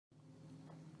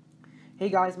Hey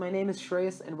guys, my name is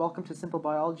Shreyas and welcome to Simple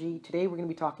Biology. Today we're going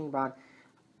to be talking about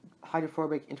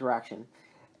hydrophobic interaction.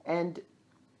 And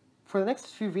for the next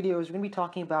few videos, we're going to be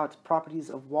talking about properties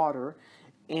of water.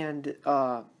 And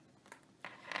the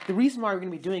reason why we're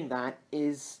going to be doing that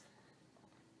is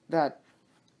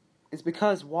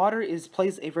because water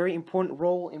plays a very important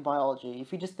role in biology.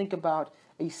 If you just think about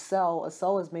a cell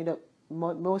is made up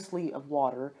mostly of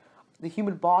water. The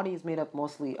human body is made up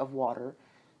mostly of water.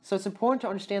 So it's important to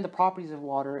understand the properties of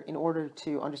water in order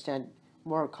to understand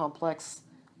more complex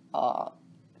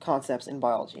concepts in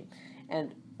biology.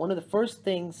 And one of the first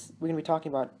things we're going to be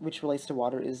talking about which relates to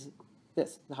water is the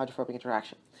hydrophobic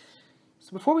interaction.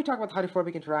 So before we talk about the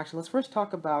hydrophobic interaction, let's first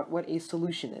talk about what a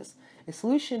solution is. A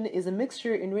solution is a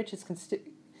mixture in which its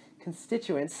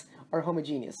constituents are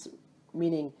homogeneous,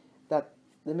 meaning that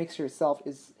the mixture itself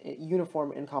is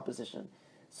uniform in composition.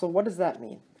 So what does that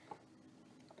mean?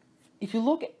 If you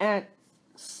look at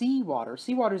seawater is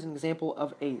an example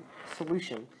of a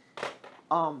solution.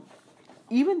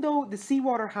 Even though the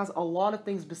seawater has a lot of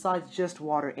things besides just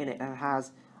water in it, it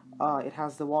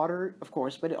has the water, of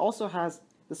course, but it also has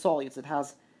the solutes. It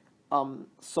has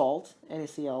salt,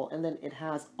 NaCl, and then it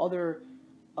has other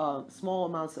small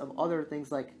amounts of other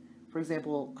things like, for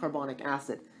example, carbonic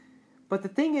acid. But the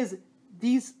thing is,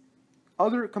 these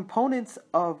other components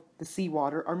of the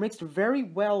seawater are mixed very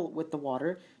well with the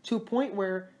water to a point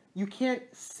where you can't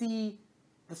see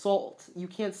the salt, you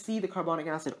can't see the carbonic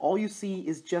acid. All you see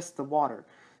is just the water.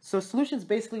 So solution is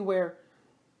basically where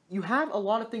you have a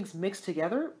lot of things mixed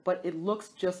together, but it looks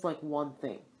just like one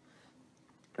thing.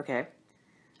 Okay,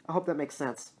 I hope that makes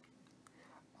sense.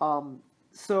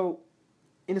 So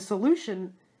in a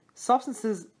solution,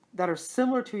 substances that are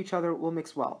similar to each other will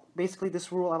mix well. Basically,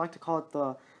 this rule, I like to call it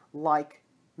the like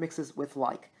mixes with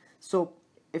like. So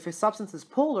if a substance is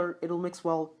polar, it'll mix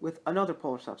well with another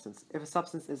polar substance. If a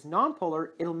substance is nonpolar,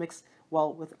 it'll mix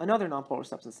well with another nonpolar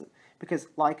substance, because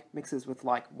like mixes with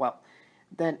like well.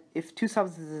 Then if two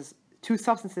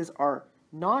substances are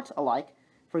not alike,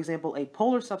 for example, a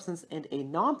polar substance and a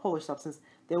nonpolar substance,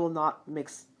 they will not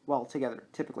mix well together,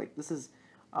 typically. This is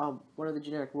one of the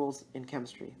generic rules in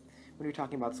chemistry when you're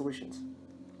talking about solutions.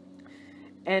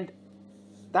 And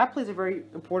that plays a very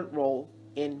important role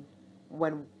in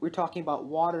when we're talking about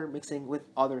water mixing with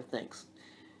other things.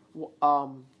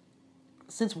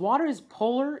 Since water is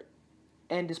polar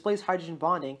and displays hydrogen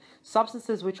bonding,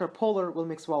 substances which are polar will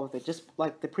mix well with it. Just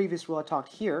like the previous rule I talked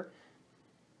here,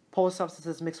 polar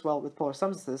substances mix well with polar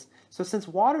substances. So since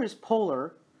water is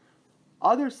polar,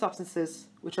 other substances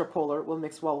which are polar will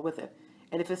mix well with it.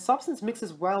 And if a substance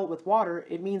mixes well with water,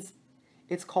 it means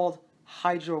it's called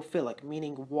hydrophilic,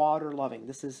 meaning water-loving.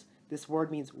 This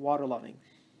word means water-loving.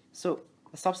 So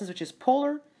a substance which is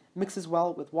polar mixes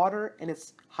well with water, and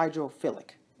it's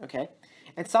hydrophilic. Okay,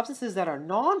 and substances that are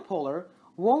non-polar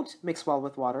won't mix well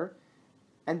with water,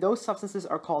 and those substances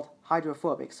are called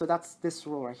hydrophobic. So that's this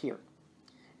rule right here.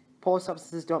 Polar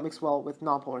substances don't mix well with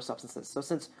non-polar substances. So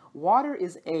since water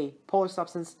is a polar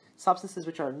substance, substances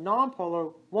which are non-polar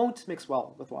won't mix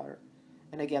well with water.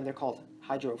 And again, they're called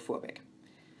hydrophobic.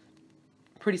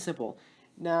 Pretty simple.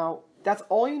 Now, that's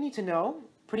all you need to know,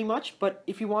 pretty much. But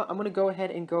if you want, I'm going to go ahead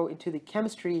and go into the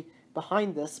chemistry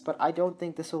behind this, but I don't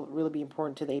think this will really be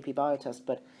important to the AP Bio test,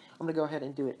 but I'm going to go ahead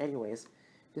and do it anyways.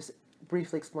 Just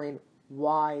briefly explain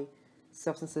why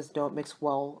substances don't mix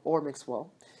well or mix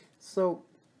well. So,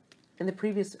 in the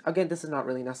previous, again, this is not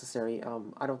really necessary.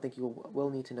 I don't think you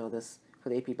will need to know this for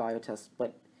the AP Bio test,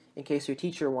 but in case your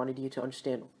teacher wanted you to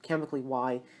understand chemically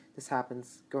why this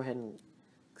happens, go ahead and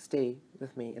stay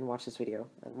with me and watch this video,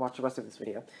 and watch the rest of this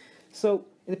video. So,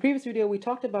 in the previous video, we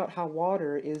talked about how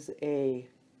water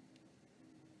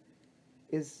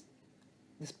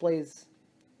displays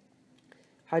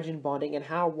hydrogen bonding, and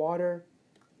how water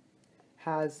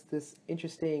has this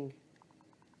interesting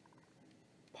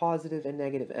positive and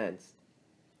negative ends.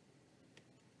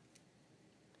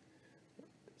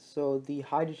 So the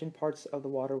hydrogen parts of the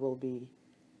water will be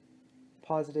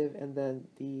positive, and then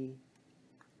the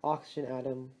oxygen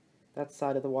atom, that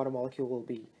side of the water molecule,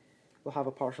 will have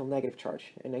a partial negative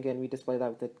charge. And again, we display that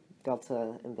with the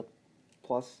delta and the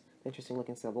plus, interesting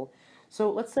looking symbol.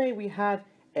 So let's say we had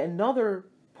another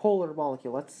polar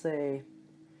molecule. Let's say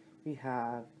we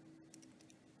have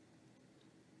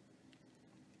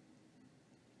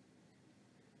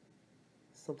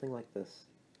something like this.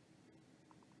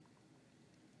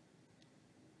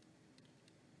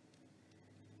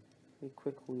 Let me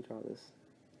quickly draw this.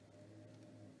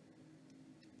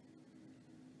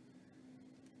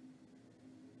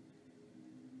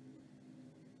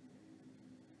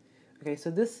 Okay,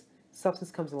 so this substance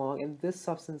comes along, and this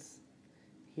substance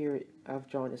here I've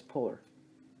drawn is polar.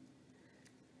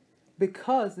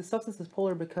 because the substance is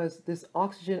polar because this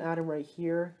oxygen atom right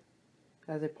here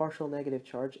has a partial negative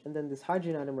charge, and then this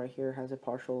hydrogen atom right here has a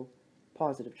partial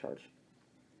positive charge.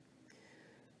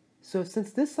 So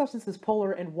since this substance is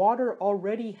polar and water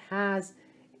already has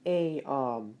a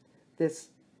this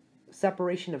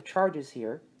separation of charges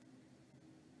here,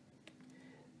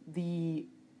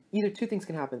 either two things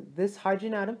can happen. This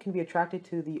hydrogen atom can be attracted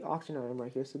to the oxygen atom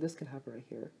right here, so this can happen right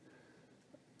here.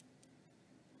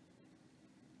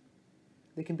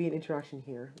 There can be an interaction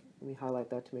here. Let me highlight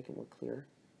that to make it more clear.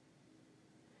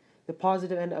 The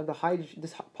positive end of the hydrogen,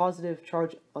 this positive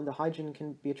charge on the hydrogen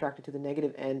can be attracted to the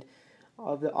negative end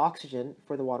of the oxygen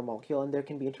for the water molecule, and there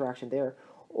can be interaction there.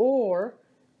 Or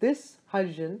this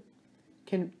hydrogen,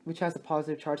 which has a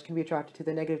positive charge, can be attracted to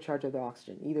the negative charge of the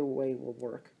oxygen. Either way will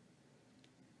work.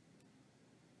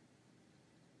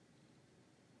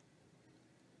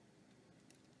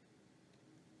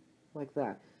 Like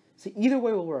that. So either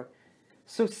way will work.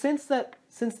 So since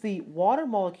the water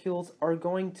molecules are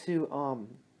going to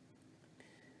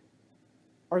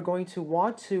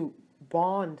want to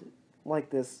bond like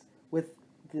this with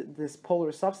this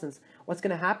polar substance, what's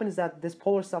going to happen is that this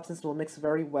polar substance will mix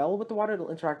very well with the water,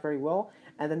 it'll interact very well,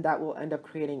 and then that will end up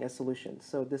creating a solution.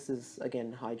 So this is,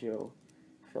 again,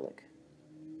 hydrophilic.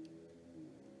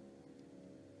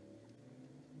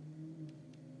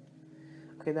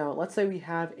 Okay, now let's say we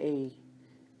have a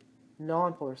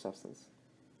non-polar substance.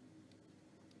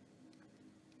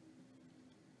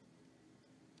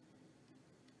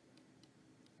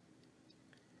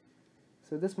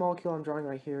 So this molecule I'm drawing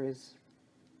right here is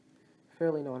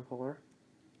fairly nonpolar.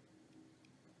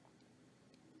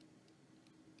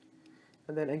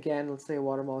 And then again, let's say a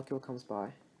water molecule comes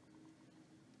by.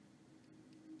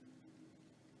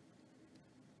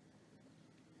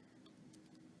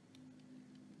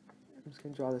 I'm just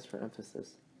going to draw this for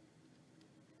emphasis.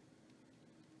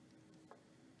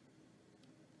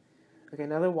 Okay,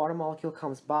 another water molecule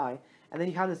comes by, and then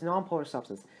you have this nonpolar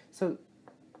substance. So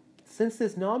since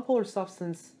this nonpolar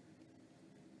substance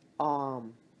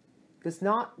does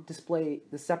not display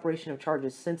the separation of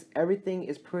charges, since everything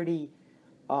is pretty,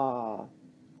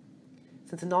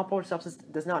 since a nonpolar substance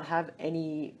does not have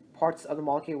any parts of the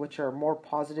molecule which are more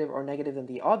positive or negative than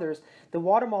the others, the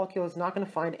water molecule is not going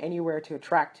to find anywhere to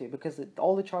attract to because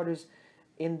all the charges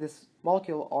in this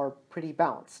molecule are pretty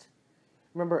balanced.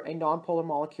 Remember, a nonpolar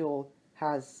molecule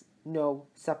has no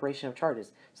separation of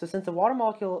charges. So since the water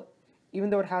molecule, even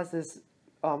though it has this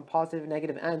positive and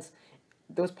negative ends,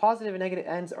 those positive and negative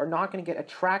ends are not going to get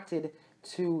attracted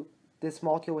to this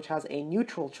molecule which has a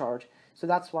neutral charge. So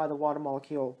that's why the water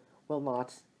molecule will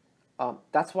not,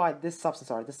 that's why this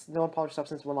substance, this non-polar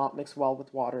substance will not mix well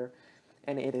with water,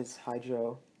 and it is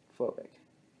hydrophobic.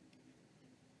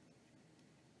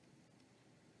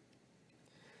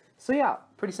 So yeah,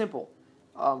 pretty simple.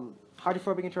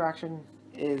 Hydrophobic interaction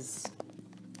is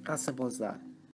as simple as that.